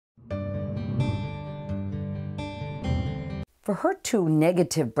For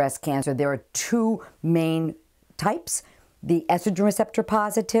HER2-negative breast cancer, there are two main types: the estrogen receptor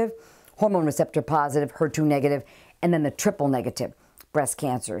positive, hormone receptor positive, HER2-negative, and then the triple negative breast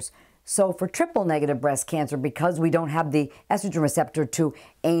cancers. So for triple negative breast cancer, because we don't have the estrogen receptor to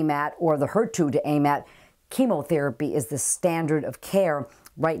aim at or the HER2 to aim at, chemotherapy is the standard of care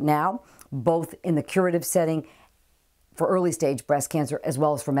right now, both in the curative setting for early stage breast cancer as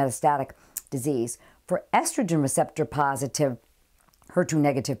well as for metastatic disease. For estrogen receptor positive, HER2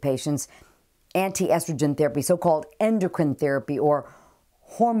 negative patients, anti-estrogen therapy, so-called endocrine therapy or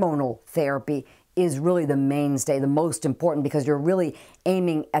hormonal therapy, is really the mainstay, the most important, because you're really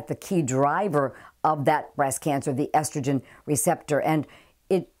aiming at the key driver of that breast cancer, the estrogen receptor. And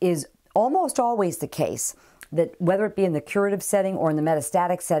it is almost always the case that whether it be in the curative setting or in the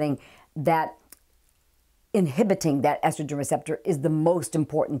metastatic setting, that inhibiting that estrogen receptor is the most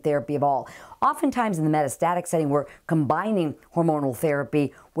important therapy of all. Oftentimes in the metastatic setting, we're combining hormonal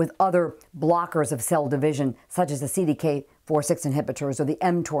therapy with other blockers of cell division, such as the CDK4/6 inhibitors or the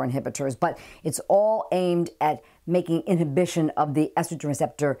mTOR inhibitors, but it's all aimed at making inhibition of the estrogen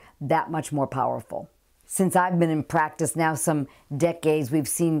receptor that much more powerful. Since I've been in practice now some decades, we've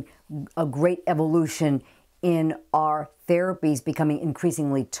seen a great evolution in our therapies becoming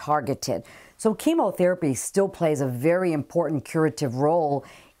increasingly targeted. So chemotherapy still plays a very important curative role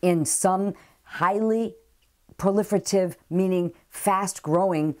in some highly proliferative, meaning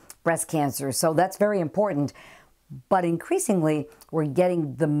fast-growing breast cancers. So that's very important. But increasingly, we're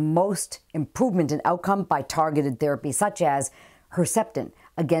getting the most improvement in outcome by targeted therapy, such as Herceptin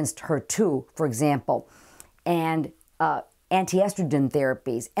against HER2, for example, and anti-estrogen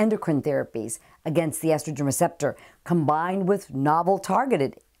therapies, endocrine therapies against the estrogen receptor, combined with novel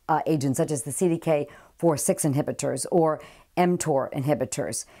targeted agents such as the CDK4/6 inhibitors or mTOR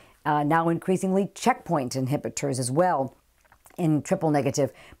inhibitors. Now increasingly checkpoint inhibitors as well in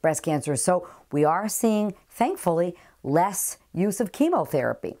triple-negative breast cancer. So we are seeing, thankfully, less use of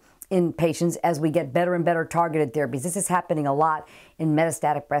chemotherapy in patients as we get better and better targeted therapies. This is happening a lot in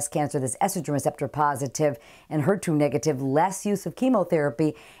metastatic breast cancer, this estrogen receptor positive and HER2 negative, less use of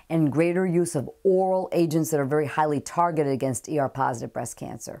chemotherapy and greater use of oral agents that are very highly targeted against ER positive breast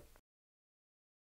cancer.